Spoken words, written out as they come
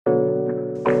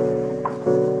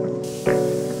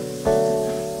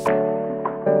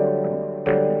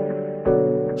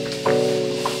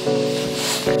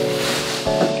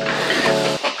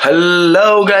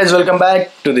Hello guys, welcome back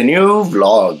to the new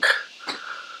vlog.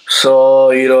 So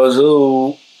ఈరోజు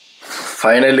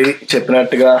finally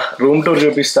చెప్పినట్టుగా room tour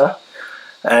చూపిస్తా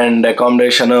and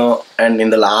accommodation and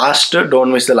in the last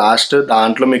don't miss the last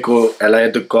దాంట్లో మీకు ఎలా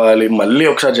ఎత్తుక్కోవాలి మళ్ళీ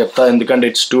ఒకసారి చెప్తా ఎందుకంటే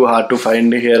it's too hard to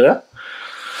find here.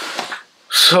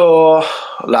 So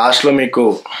లాస్ట్లో మీకు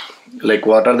like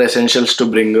what are the essentials to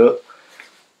bring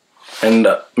and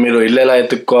మీరు ఇల్లు ఎలా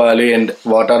ఎత్తుక్కోవాలి and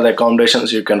what are the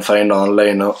accommodations you can find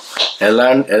online ఎలా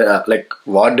like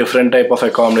what different type of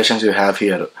accommodations you have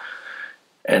here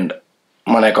and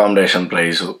మన accommodation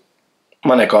price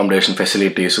మన accommodation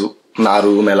facilities నా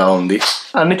room ఎలా ఉంది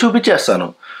అన్నీ చూపించేస్తాను.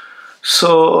 సో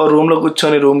రూమ్లో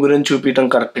కూర్చొని రూమ్ గురించి చూపించడం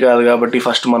కరెక్ట్ కాదు కాబట్టి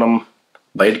ఫస్ట్ మనం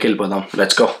బయటికి వెళ్ళిపోదాం.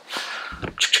 Let's go.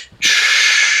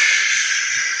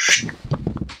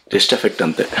 జస్ట్ ఎఫెక్ట్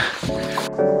అంతే.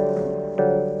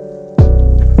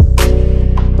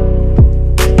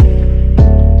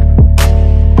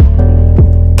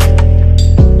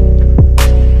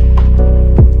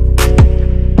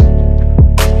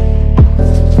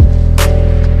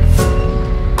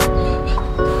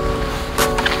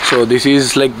 So this is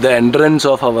like the entrance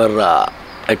of our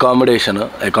accommodation.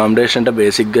 Accommodation అంటే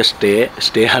బేసిక్గా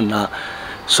స్టే అన్న.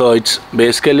 సో ఇట్స్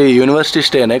బేసికలీ యూనివర్సిటీ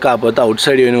స్టేనే కాకపోతే out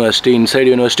side university inside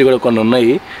university కూడా కొన్ని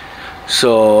ఉన్నాయి.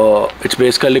 So it's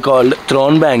basically called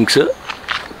throne banks.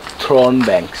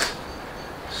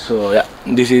 So yeah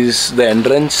this is the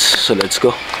entrance. So let's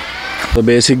go. So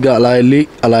బేసిక్గా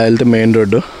అలా వెళ్తే మెయిన్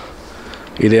రోడ్డు,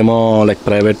 ఇదేమో లైక్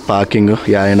ప్రైవేట్ పార్కింగ్.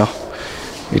 యాయనో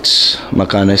ఇట్స్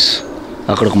మకానెస్.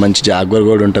 అక్కడ ఒక మంచి జాగ్వర్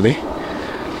కూడా ఉంటుంది,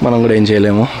 మనం కూడా ఏం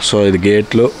చేయలేము. సో ఇది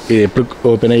గేట్లు, ఇది ఎప్పుడు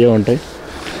ఓపెన్ అయ్యే ఉంటాయి.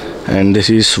 And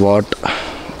this is what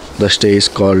the stay is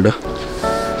called.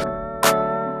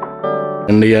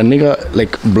 And ఇవన్నీ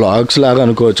లైక్ బ్లాక్స్ లాగా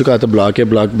అనుకోవచ్చు, కాకపోతే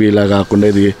బ్లాక్ బి లాగా కాకుండా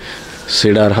ఇది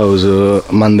సిడార్ హౌస్,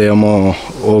 మందేమో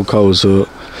ఓక్ హౌస్,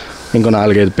 ఇంకో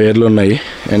 4-5 పేర్లు ఉన్నాయి.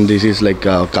 And this is like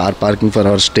car parking for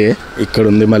hour stay. ఇక్కడ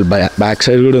ఉంది, మళ్ళీ బ్యాక్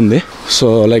సైడ్ కూడా ఉంది. సో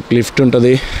లైక్ లిఫ్ట్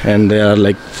ఉంటుంది and they are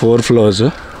like 4 floors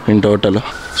in total.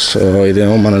 So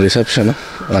ఇదేమో మన రిసెప్షన్,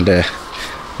 అంటే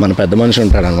మన పెద్ద మనిషి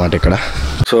ఉంటాడనమాట ఇక్కడ.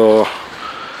 సో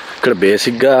ఇక్కడ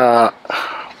బేసిక్గా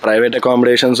ప్రైవేట్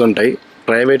అకామిడేషన్స్ ఉంటాయి,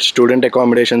 private student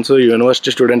accommodations,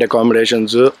 university student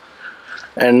accommodations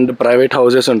and private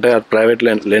houses ఉంటాయి. ప్రైవేట్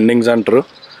లెండింగ్స్ అంటారు.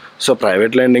 సో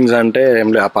ప్రైవేట్ లెండింగ్స్ అంటే ఏం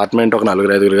లేదు, అపార్ట్మెంట్ ఒక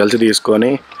 4-5 కలిసి తీసుకొని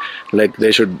like they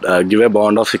should give a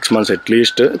bond of 6 months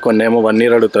at least. కొన్ని ఏమో 1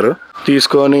 year అడుగుతారు.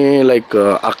 తీసుకొని లైక్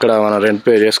అక్కడ మన రెంట్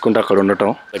పే చేసుకుంటే అక్కడ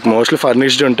ఉండటం. లైక్ మోస్ట్లీ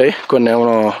ఫర్నిష్డ్ ఉంటాయి, కొన్ని ఏమో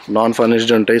నాన్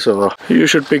ఫర్నిష్డ్ ఉంటాయి. So you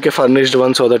should pick A furnished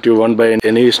one so that you won't by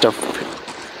any stuff.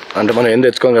 అంటే మనం ఏం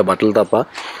తెచ్చుకోం కదా, బట్టలు తప్ప.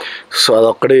 సో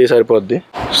అదొక్కడే సరిపోద్ది.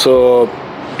 So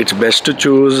it's best to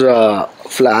choose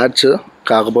flats,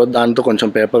 కాకపోతే దాంతో కొంచెం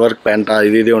పేపర్ వర్క్ పెంట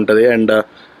ఇది ఉంటుంది అండ్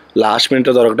లాస్ట్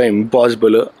మినిట్లో దొరకడం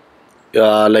ఇంపాసిబుల్.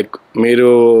 లైక్ మీరు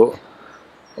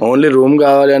ఓన్లీ రూమ్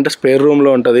కావాలి అంటే స్పేర్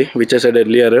రూమ్లో ఉంటుంది, విచ్ ఐ సెడ్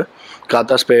ఎర్లియర్.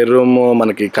 కాకపోతే స్పేర్ రూమ్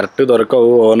మనకి కరెక్ట్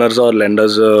దొరకవు. ఓనర్స్ ఆర్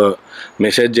లెండర్స్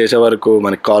మెసేజ్ చేసే వరకు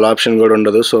మనకి కాల్ ఆప్షన్ కూడా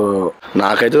ఉండదు. సో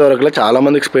నాకైతే దొరకలేదు,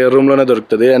 చాలామందికి స్పేర్ రూమ్లోనే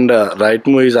దొరుకుతుంది. And right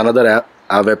move is another app,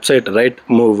 ఆ website right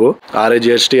move,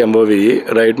 RAGHTMOVE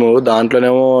right move.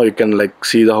 దాంట్లోనేమో you can like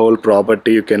see the whole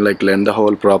property, you can like lend the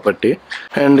whole property.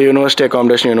 And university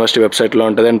accommodation university వెబ్సైట్లో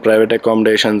ఉంటుంది. And private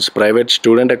accommodations, private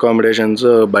student accommodations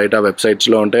బయట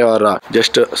వెబ్సైట్స్లో ఉంటాయి. Are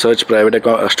just search private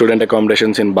student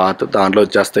accommodations in bath, దాంట్లో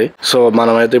వచ్చేస్తాయి. So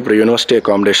మనమైతే ఇప్పుడు university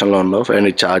అకామిడేషన్లో ఉన్నాం and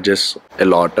it charges a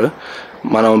lot.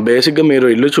 మనం బేసిక్గా మీరు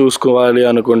ఇల్లు చూసుకోవాలి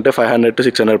అనుకుంటే 500 to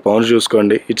 600 pounds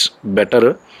చూసుకోండి, ఇట్స్ బెటర్.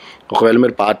 ఒకవేళ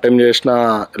మీరు పార్ట్ టైం చేసినా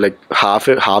లైక్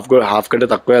హాఫ్ కంటే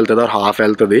తక్కువ వెళ్తుంది, ఆర్ హాఫ్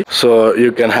వెళ్తుంది. So you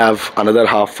can have another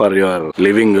half for your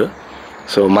living.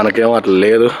 So మనకేమో అట్లా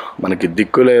లేదు, మనకి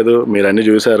దిక్కు లేదు, మీరు అన్నీ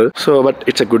చూసారు. So but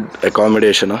it's a good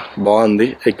accommodation, బాగుంది.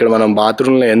 ఇక్కడ మనం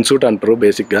బాత్రూంలో ఎన్సూట్ అంటారు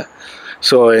బేసిక్గా.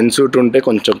 సో ఎన్సూట్ ఉంటే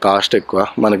కొంచెం కాస్ట్ ఎక్కువ,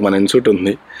 మనకి మన ఎన్సూట్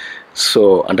ఉంది. సో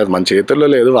అంటే అది మన చేతుల్లో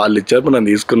లేదు, వాళ్ళు ఇచ్చారు, మనం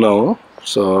తీసుకున్నాము.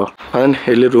 సో అదండి,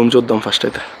 వెళ్ళి రూమ్ చూద్దాం ఫస్ట్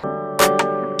అయితే.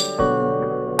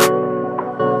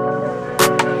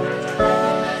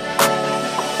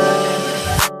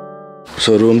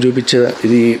 సో రూమ్ చూపించే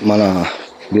ఇది మన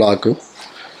బ్లాక్,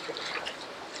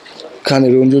 కానీ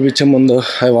రూమ్ చూపించే ముందు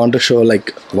I want to show like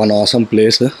one awesome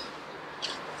place.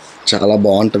 చాలా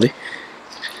బాగుంటుంది,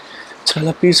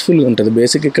 చాలా పీస్ఫుల్గా ఉంటుంది.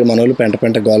 బేసిక్ ఇక్కడ మన వాళ్ళు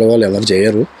పెంట గోలవాళ్ళు ఎవరు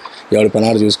చేయరు, ఎవరి పని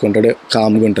ఆడు చూసుకుంటాడే,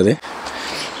 కామ్గా ఉంటుంది.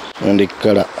 అండ్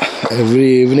ఇక్కడ ఎవ్రీ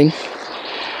ఈవినింగ్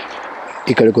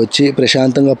ఇక్కడికి వచ్చి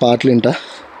ప్రశాంతంగా పాటలు వింటా.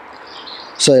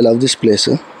 So I love this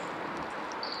place.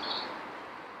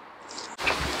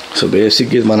 So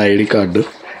basic ఇది మన ఐడి కార్డు.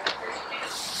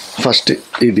 ఫస్ట్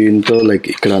దీంతో లైక్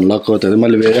ఇక్కడ అన్లాక్ అవుతుంది,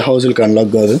 మళ్ళీ వేరే హౌస్కి అన్లాక్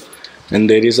కాదు. And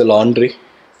there is a laundry.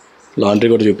 Laundry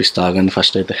కూడా చూపిస్తా ఆగండి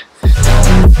ఫస్ట్ అయితే.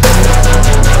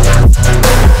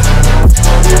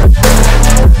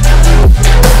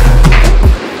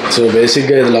 సో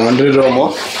బేసిక్గా ఇది లాండ్రీ రూము.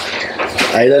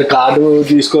 ఐదర్ కార్డు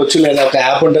తీసుకోవచ్చు లేదా ఒక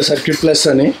యాప్ ఉంటుంది సర్క్యూట్ ప్లస్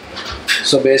అని.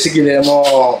 సో బేసిక్ ఇదేమో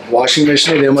వాషింగ్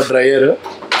మెషిన్, ఇదేమో dryer.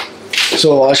 So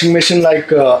washing machine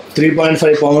like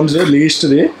 3.5 pounds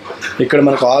లీస్ట్ది. ఇక్కడ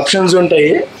మనకు ఆప్షన్స్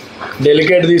ఉంటాయి.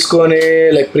 డెలికేట్ తీసుకొని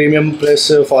లైక్ ప్రీమియం ప్లస్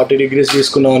 40 degrees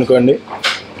తీసుకున్నాం అనుకోండి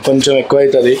కొంచెం ఎక్కువ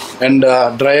అవుతుంది. అండ్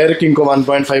డ్రయర్కి ఇంకో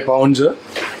 1.5 pounds.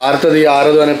 ఆరుతుంది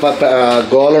ఆరదు అనే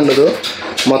గోల్ ఉండదు.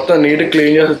 మొత్తం నీట్గా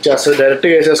క్లీన్ చేసి వచ్చేస్తుంది.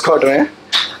 డైరెక్ట్గా వేసేసుకోవటమే.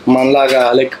 మనలాగా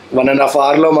లైక్ 1.5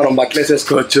 hourలో మనం బట్టలు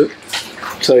వేసేసుకోవచ్చు.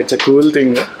 So it's a cool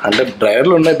thing. అంటే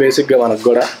డ్రయర్లు ఉన్నాయి బేసిక్గా మనకు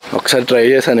కూడా. ఒకసారి ట్రై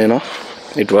చేశాను నేను,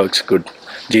 ఇట్ వర్క్స్ గుడ్.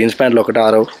 జీన్స్ ప్యాంట్లు ఒకటి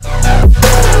ఆరవు.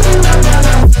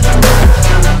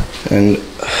 అండ్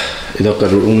ఇదొక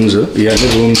రూమ్స్. ఇవన్నీ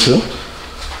రూమ్స్.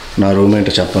 నా రూమ్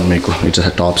ఏంటో చెప్పను మీకు, it's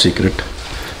top secret.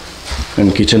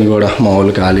 And kitchen కూడా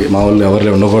మామూలు ఖాళీ, మామూలు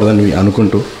ఎవరు ఉండకూడదని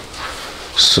అనుకుంటూ.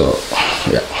 సో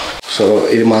యా, సో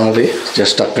ఇది మనది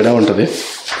జస్ట్ అక్కడే ఉంటుంది.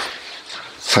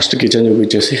 ఫస్ట్ కిచెన్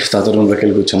చూపించేసి తర్వాత రూమ్లోకి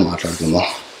వెళ్ళి కూర్చొని మాట్లాడుకుందాం.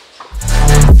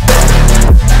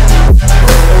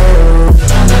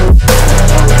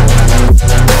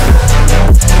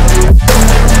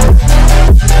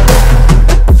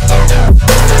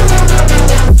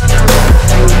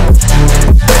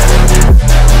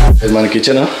 ఇది మన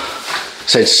కిచెన్.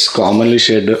 Sets commonly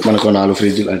shade. మనకు 4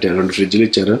 ఫ్రిడ్జ్లు అంటే 2 ఫ్రిడ్జ్లు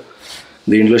ఇచ్చారు.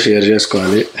 దీంట్లో షేర్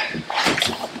చేసుకోవాలి.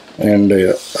 అండ్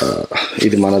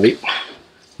ఇది మనది,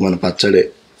 మన పచ్చడి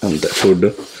అంతే, ఫుడ్,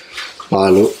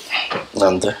 పాలు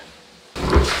అంతే.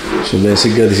 సో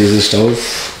బేసిక్గా this is stove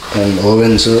and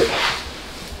ovens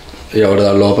ఎవడ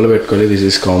లోపల పెట్టుకోవాలి. దిస్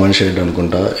ఈజ్ కామన్ షేడ్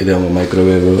అనుకుంటా. ఇదేమో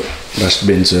microwave,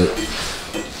 dustbins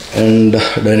and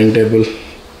dining table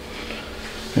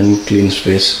and clean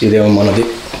space. ఇదేమో మనది.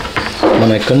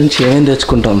 మనం ఎక్కడి నుంచి ఏమేమి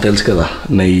తెచ్చుకుంటాం తెలుసు కదా,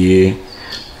 నెయ్యి,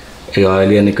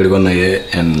 ఆయిల్ అని ఇక్కడికి ఉన్నాయి.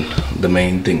 And the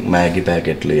main thing Maggi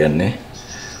ప్యాకెట్లు ఇవన్నీ.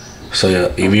 సో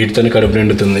ఈ వీటితో కడుపు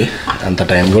నిండుతుంది. అంత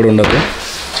టైం కూడా ఉండదు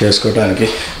చేసుకోవటానికి.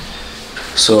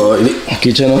 సో ఇది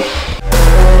కిచెను.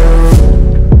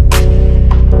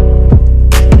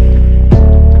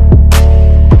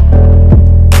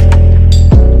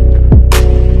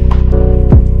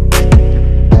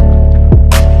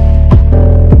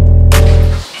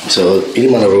 సో ఇది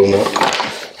మన రూము.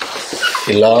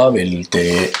 ఇలా వెళ్తే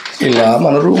ఇలా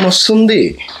మన రూమ్ వస్తుంది.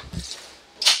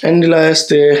 అండ్ ఇలా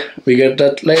వేస్తే we get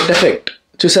that light effect.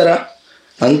 చూసారా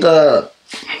అంత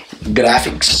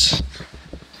గ్రాఫిక్స్.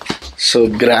 సో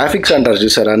గ్రాఫిక్స్ అంటారు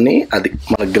చూసారా అన్నీ, అది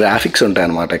మన గ్రాఫిక్స్ ఉంటాయి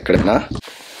అన్నమాట ఎక్కడైనా.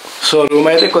 సో రూమ్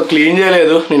అయితే ఎక్కువ క్లీన్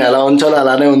చేయలేదు. నేను ఎలా ఉంచాలో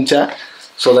అలానే ఉంచా.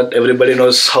 So that everybody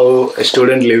knows how a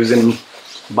student lives in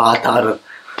bath are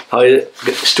how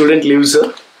student lives.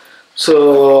 So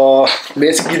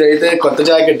basic ఇదైతే కొత్త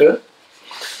jacket.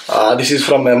 This is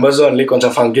from members only.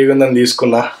 కొంచెం ఫంకీగా ఉందని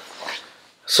తీసుకున్నా.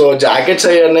 సో జాకెట్స్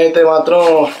అవన్నీ అయితే మాత్రం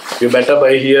యూ బెటర్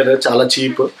బై హియర్. చాలా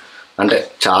చీప్, అంటే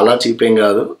చాలా చీప్ ఏం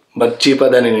కాదు, but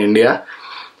cheaper then in India.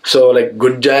 So like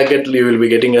good jacket you will be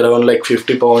getting around like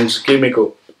 50 poundsకి మీకు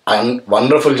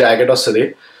వండర్ఫుల్ జాకెట్ వస్తుంది.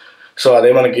 సో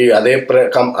అదే మనకి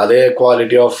అదే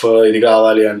క్వాలిటీ ఆఫ్ ఇది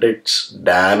కావాలి అంటే it's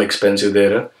dam expensive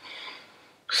there.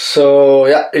 So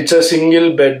yeah, it's a single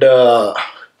bed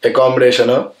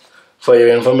accommodation for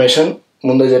your information.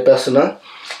 ముందే చెప్పేస్తున్నా.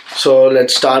 So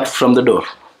let's start from the door.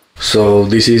 So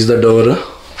this is the door.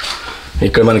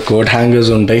 ఇక్కడ మనకి కోట్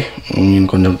హ్యాంగర్స్ ఉంటాయి. నేను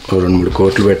కొంచెం 2-3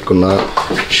 కోట్లు పెట్టుకున్నా.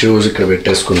 షూస్ ఇక్కడ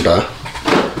పెట్టేసుకుంటా.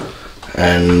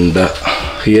 And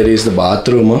here is the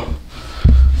bathroom.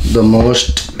 The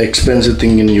most expensive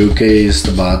thing in UK is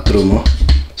the bathroom.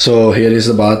 So here is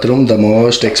the bathroom, the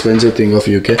most expensive thing of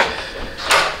UK.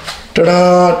 Ta-da,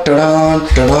 ta-da,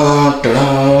 ta-da,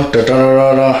 ta-da,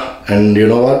 ta-da. And you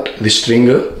know what? The string,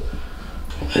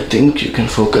 I think you can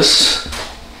focus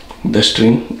the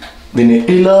string. దీన్ని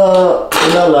ఇలా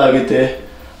ఇలా లాగితే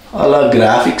అలా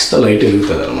గ్రాఫిక్స్తో light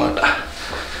వెలుగుతుంది అనమాట.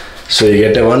 So you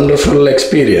get a wonderful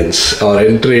experience or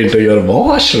entry into your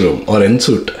washroom are N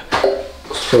suit.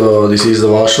 So this is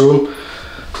the washroom.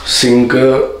 Sync,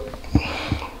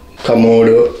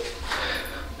 commode.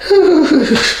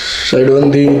 I don't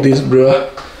think this bro.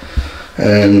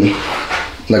 And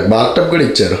నాకు bathtub కూడా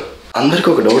ఇచ్చారు. అందరికి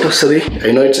ఒక డౌట్ వస్తుంది. I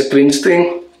know it's a cringe thing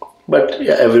but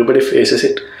everybody faces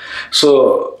it. So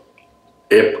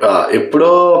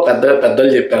ఎప్పుడో పెద్దలు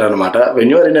చెప్పారనమాట,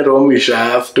 when you're in a Rome you should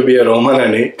have to be a Roman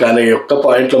అని. కానీ ఒక్క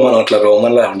పాయింట్లో మనం అట్లా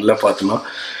రోమన్లో ఉండలేకపోతున్నాం.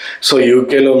 సో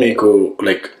యూకేలో మీకు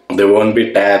like they won't be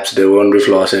taps, they won't be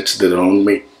ఫ్లాసెట్స్, they won't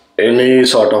be any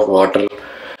sort of water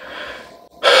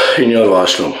in your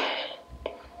washroom.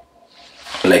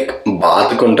 Like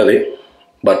బాత్కి ఉంటుంది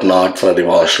but not for the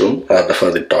washroom or for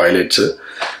the toilets.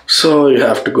 So you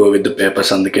have to go with the papers.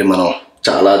 అందుకే మనం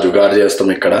చాలా జుగాడు చేస్తాం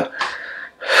ఇక్కడ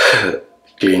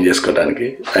clean చేసుకోవడానికి.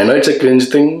 I know it's a cringe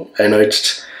thing, I know it's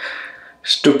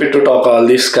stupid to talk all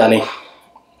this, కానీ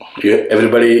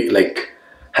everybody like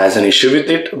has an issue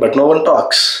with it, but no one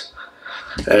talks.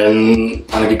 And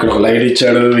మనకి ఇక్కడ ఒక లైట్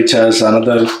ఇచ్చాడు which has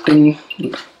another thing,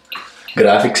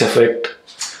 graphics effect.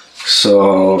 So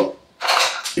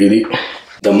ఇది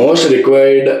the most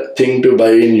required thing to buy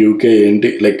in UK ఏంటి,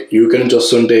 like UK నుంచి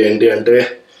వస్తుంటే ఏంటి అంటే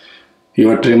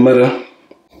యువర్ ట్రిమ్మర్.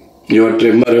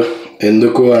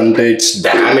 ఎందుకు అంటే ఇట్స్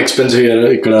డామ్ ఎక్స్పెన్సివ్ హియర్.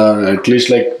 ఇక్కడ అట్లీస్ట్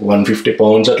లైక్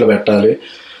 £150 అట్లా పెట్టాలి,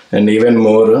 and even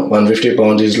more.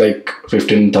 £150 is like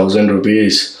 15,000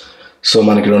 rupees. So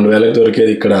మనకి 2,000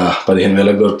 దొరికేది ఇక్కడ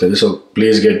 15,000 దొరుకుతుంది. So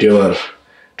please get your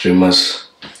trimmers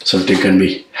so it can be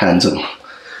handsome.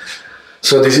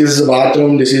 So this is the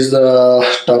bathroom, this is the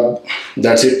tub,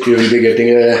 that's it. You will be getting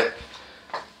a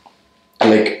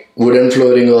like wooden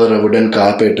flooring or a wooden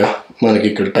carpet. మనకి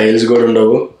ఇక్కడ tiles కూడా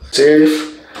ఉండవు. Safe.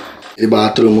 ఈ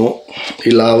bathroom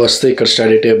ఇలా వస్తే ఇక్కడ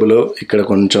study table, ఇక్కడ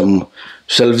కొంచెం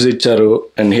షెల్ఫ్స్ ఇచ్చారు,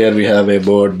 and here we have a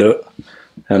board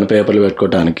and పేపర్లు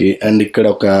పెట్టుకోవడానికి. అండ్ ఇక్కడ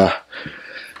ఒక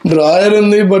డ్రాయర్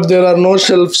ఉంది, but there are no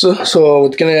shelves. So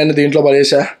ఉతికినాయని దీంట్లో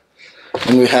పడేసా.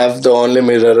 And we have the only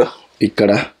mirror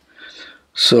ఇక్కడ.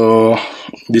 So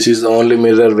this is the only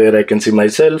mirror where I can see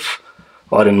myself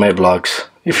or in my vlogs.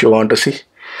 If you want to see,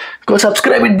 go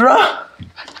subscribe it, bro.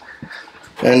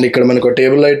 And ikkada manaku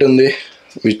table light undi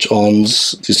which ons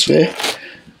this way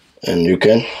and you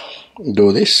can do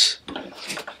this.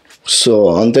 So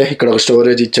ante ikkada oka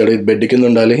storage ichchadu. Idi bed kinda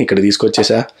undali, ikkada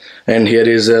teesukochesa. And here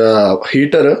is a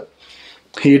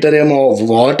heater emo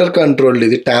water controlled,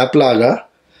 idi tap laga,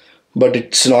 but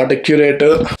it's not accurate.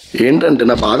 ఏంటంటే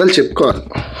నా బాధలు చెప్పుకోవాలి,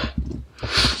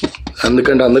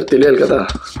 ఎందుకంటే అందరికి తెలియాలి కదా.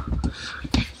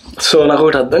 So నాకు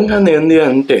ఒకటి అర్థం కాదు ఏంది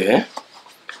అంటే,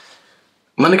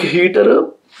 మనకి హీటర్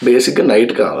బేసిక్గా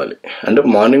నైట్ కావాలి, అంటే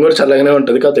మార్నింగ్ కూడా చల్లగానే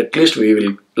ఉంటుంది కదా. At least we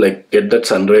will like get that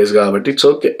sun rise కాబట్టి ఇట్స్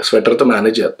ఓకే, స్వెటర్తో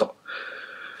మేనేజ్ చేస్తాం.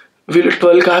 వీళ్ళు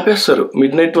 12కి ఆపేస్తారు,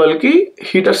 మిడ్-నైట్ 12కి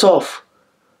హీటర్స్ ఆఫ్.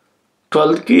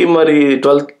 12కి మరి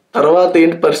 12 తర్వాత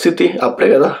ఏంటి పరిస్థితి? అప్పుడే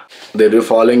కదా they be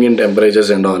following in temperatures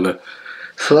and all.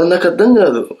 So నాకు అర్థం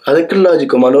కాదు, అది ఎక్కడ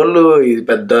లాజిక్. మన వాళ్ళు ఇది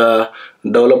పెద్ద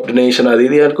డెవలప్డ్ నేషన్ అది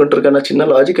ఇది అనుకుంటారు, కానీ చిన్న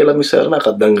లాజిక్ ఎలా మిస్ అయ్యారో నాకు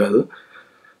అర్థం కాదు.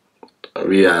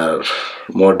 వీఆర్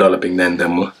మోర్ డెవలపింగ్ దాన్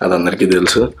దెమ్, అది అందరికీ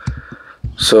తెలుసు.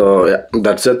 So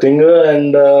that's the thing.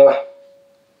 And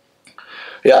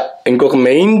ఇంకొక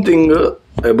main thing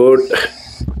about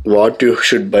what you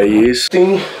should buy is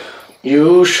thing you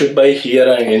should buy here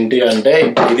ఏంటి అంటే,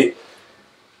 ఇది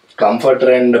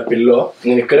కంఫర్టర్ అండ్ పిల్లో.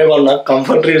 నేను ఇక్కడే కొన్నా.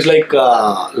 Comforter is like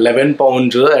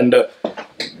 £11 and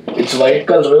it's white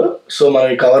colour. So మనం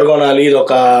కవర్ కొనాలి, ఇది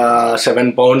ఒక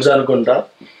 £7 అనుకుంటా.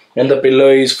 And the pillow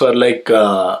is for like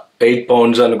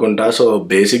 £8 అనుకుంటా. సో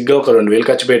బేసిక్గా ఒక 2,000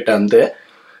 ఖర్చు పెట్టా అంతే,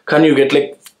 కానీ you get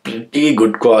like pretty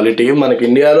good quality. మనకి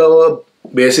ఇండియాలో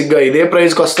బేసిక్గా ఇదే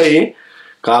ప్రైస్కి వస్తాయి,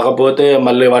 కాకపోతే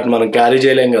మళ్ళీ వాటిని మనం క్యారీ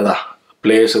చేయలేం కదా.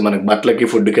 ప్లేస్ మనకి బట్టలకి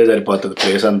ఫుడ్కే సరిపోతుంది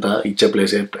ప్లేస్ అంతా, ఇచ్చే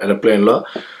place ఏరోప్లేన్లో.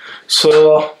 So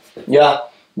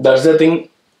that's the thing.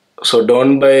 So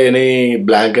don't by any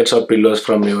blankets are pillows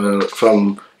from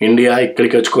India.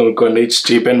 ఇక్కడికి వచ్చి కొనుక్కోండి, it's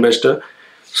cheap and best.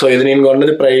 So ఇది నేను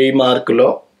కొన్నది ప్రైమార్క్లో.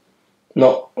 నో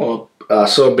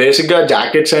సో బేసిక్గా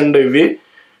జాకెట్స్ అండ్ ఇవి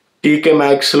టీకే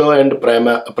మ్యాక్స్లో అండ్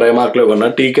ప్రైమార్క్లో కొన్నా.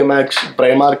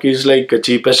 Primark is like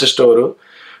cheapest store,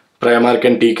 Primark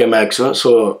and TK max.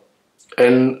 So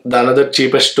and the another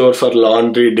cheapest store for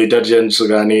laundry, detergents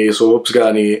కానీ, సోప్స్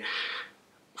కానీ,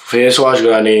 ఫేస్ వాష్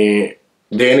కానీ,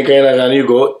 దేనికైనా కానీ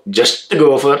జస్ట్ గో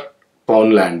ఫర్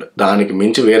పౌండ్ల్యాండ్. దానికి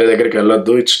మించి వేరే దగ్గరికి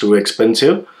వెళ్ళొద్దు, it's too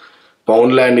expensive.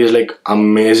 పౌండ్ల్యాండ్ is like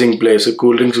amazing place.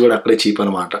 Cool drinks కూడా అక్కడే చీప్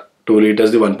అనమాట. 2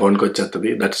 లీటర్స్ది £1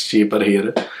 వచ్చేస్తుంది. That's cheaper here.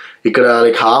 ఇక్కడ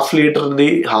like half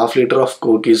litre of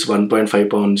coke is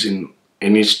 £1.5 in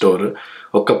any store.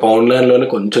 ఒక్క పౌండ్ల్యాండ్లోనే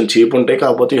కొంచెం చీప్ ఉంటాయి,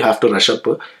 కాకపోతే you have to rush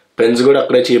up. Pens కూడా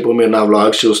అక్కడే చీప్. మీరు నా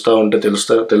వ్లాగ్స్ చూస్తూ ఉంటే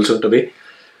తెలుసుంటుంది.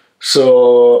 So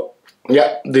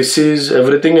this is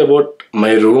everything about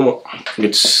my room.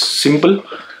 It's simple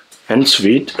and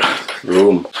sweet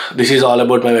room. This is all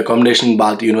about my accommodation,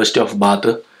 Bath, University of Bath.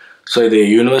 So the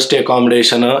university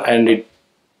accommodation and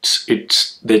it's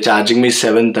they're charging me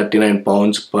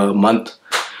 £739 per month,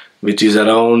 which is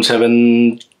around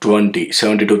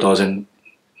 72,000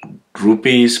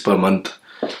 rupees per month.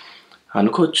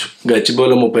 అనుకోవచ్చు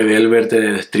గచ్చిబోలో 30,000 పెడితే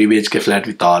 3 BHK flat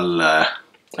with all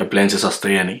appliances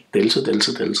వస్తాయి అని తెలుసు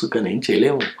కానీ ఏం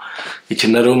చేయలేము. ఈ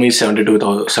చిన్న రూమ్ ఈ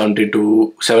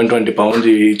 £720.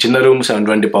 ఈ చిన్న రూమ్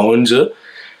 £720.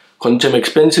 కొంచెం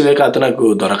ఎక్స్పెన్సివే కాదు, నాకు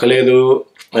దొరకలేదు.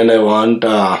 And I want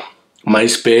my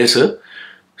space.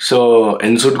 So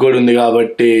ఎన్సూట్ కూడా ఉంది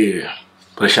కాబట్టి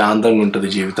ప్రశాంతంగా ఉంటుంది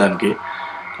జీవితానికి.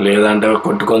 లేదంటే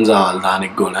కొట్టుకొని చావాలి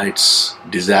దానికి కూడా. ఇట్స్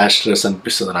డిజాస్ట్రస్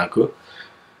అనిపిస్తుంది నాకు.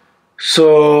 సో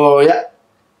యా,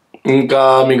 ఇంకా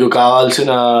మీకు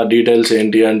కావాల్సిన డీటెయిల్స్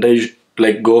ఏంటి అంటే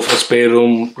like go for spare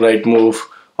room, right move,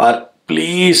 are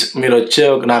please మీరు వచ్చే,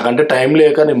 నాకంటే టైం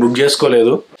లేక నేను బుక్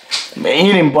చేసుకోలేదు.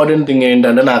 మెయిన్ ఇంపార్టెంట్ థింగ్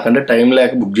ఏంటంటే నాకంటే టైం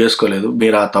లేక బుక్ చేసుకోలేదు.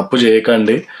 మీరు ఆ తప్పు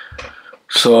చేయకండి.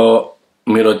 సో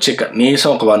మీరు వచ్చి కనీసం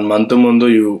ఒక 1 month ముందు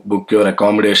యూ బుక్ యువర్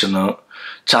అకామిడేషన్.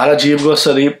 చాలా చీప్గా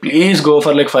వస్తుంది. Please go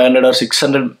for like 500 or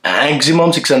 600, maximum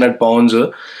 600 pounds.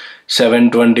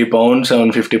 720 pounds,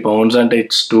 750 pounds అంటే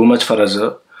it's too much for us.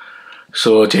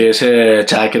 So చేసే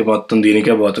చాకరీ మొత్తం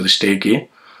దీనికే పోతుంది, స్టేకి.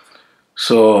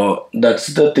 So that's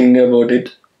the thing about it.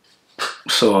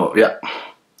 So yeah,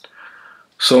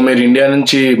 so మీరు ఇండియా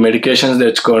నుంచి మెడికేషన్స్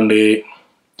తెచ్చుకోండి,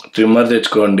 ట్రిమ్మర్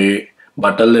తెచ్చుకోండి,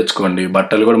 బట్టలు తెచ్చుకోండి.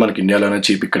 బట్టలు కూడా మనకి ఇండియాలోనే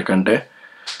చీప్ ఇక్కడ కంటే.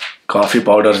 కాఫీ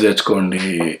పౌడర్స్ తెచ్చుకోండి.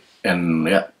 అండ్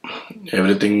యా,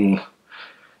 ఎవ్రీథింగ్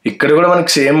ఇక్కడ కూడా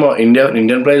మనకి సేమ్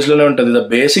ఇండియన్ ప్రైస్లోనే ఉంటుంది. The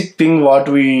basic thing what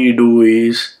we do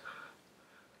is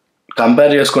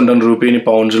compare చేసుకుంటాం రూపీని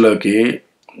పౌండ్స్లోకి.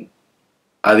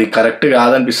 అది కరెక్ట్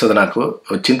కాదనిపిస్తుంది నాకు.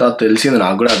 వచ్చిన తర్వాత తెలిసింది,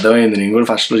 నాకు కూడా అర్థమైంది. నేను కూడా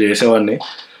ఫస్ట్లో చేసేవాడిని.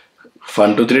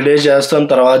 1 to 3 days చేస్తాం,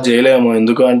 తర్వాత చేయలేము.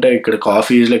 ఎందుకు అంటే ఇక్కడ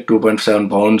coffee is like 2.7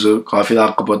 pounds. Coffee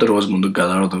తాగకపోతే రోజు ముందుకు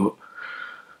కదలదు.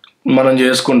 మనం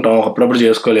చేసుకుంటాం, అప్పుడప్పుడు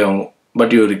చేసుకోలేము,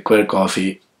 బట్ యూ రిక్వైర్ కాఫీ.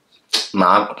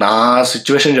 నా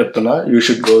సిచ్యువేషన్ చెప్తున్నా, you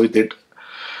should go with it.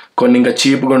 కొన్ని ఇంకా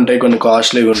చీప్గా ఉంటాయి, కొన్ని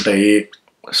కాస్ట్లీగా ఉంటాయి.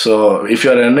 So if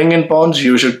you are earning in pounds,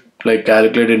 you should like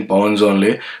calculate in pounds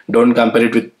only. Don't compare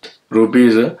it with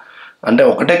rupees. అంటే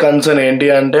ఒకటే కన్సర్న్ ఏంటి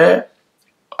అంటే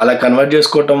అలా కన్వర్ట్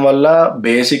చేసుకోవటం వల్ల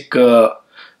బేసిక్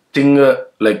థింగ్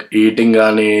లైక్ ఈటింగ్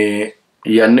కానీ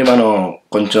ఇవన్నీ మనం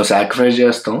కొంచెం సాక్రిఫైస్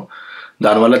చేస్తాం.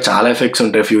 దానివల్ల చాలా ఎఫెక్ట్స్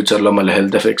ఉంటాయి ఫ్యూచర్లో, మళ్ళీ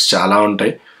హెల్త్ ఎఫెక్ట్స్ చాలా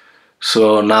ఉంటాయి. సో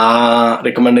నా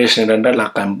రికమెండేషన్ ఏంటంటే అలా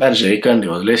కంపేర్ చేయకండి,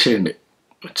 వదిలేసేయండి.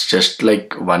 It's just like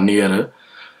 1 year.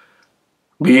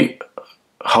 Be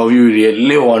how you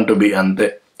really want to be, అంతే.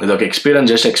 ఇది ఒక experience,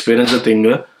 just experience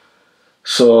thing.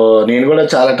 So నేను కూడా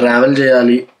చాలా ట్రావెల్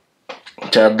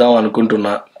చేద్దాం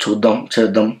అనుకుంటున్నా,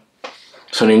 చేద్దాం.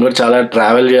 సో నేను కూడా చాలా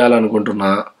ట్రావెల్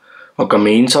చేయాలనుకుంటున్నా. ఒక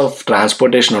మీన్స్ ఆఫ్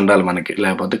ట్రాన్స్పోర్టేషన్ ఉండాలి మనకి,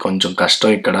 లేకపోతే కొంచెం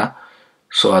కష్టం ఇక్కడ.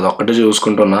 సో అదొక్కటే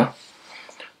చూసుకుంటున్నా.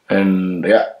 And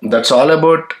yeah, that's all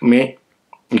about me.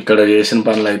 ఇక్కడ చేసిన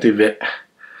పనులు అయితే ఇవే.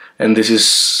 And this is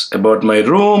about my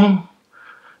room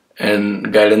and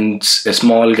guidance, a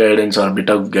small guidance or a bit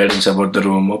of guidance about the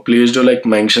room. Please do like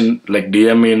mention, like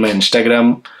DM me in my Instagram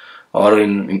or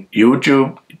in YouTube,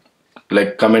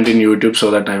 like comment in YouTube so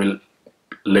that I will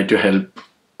let you help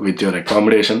with your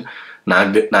accommodation.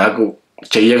 నాకు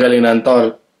చెయ్యగలిగినంత, or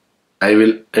I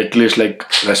will at least like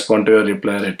respond to your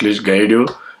reply, or at least guide you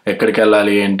ఎక్కడికి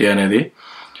వెళ్ళాలి ఏంటి అనేది.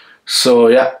 So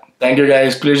yeah, thank you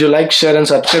guys. Please do like, share and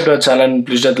subscribe to our channel.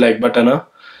 Please hit like button.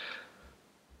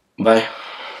 Bye.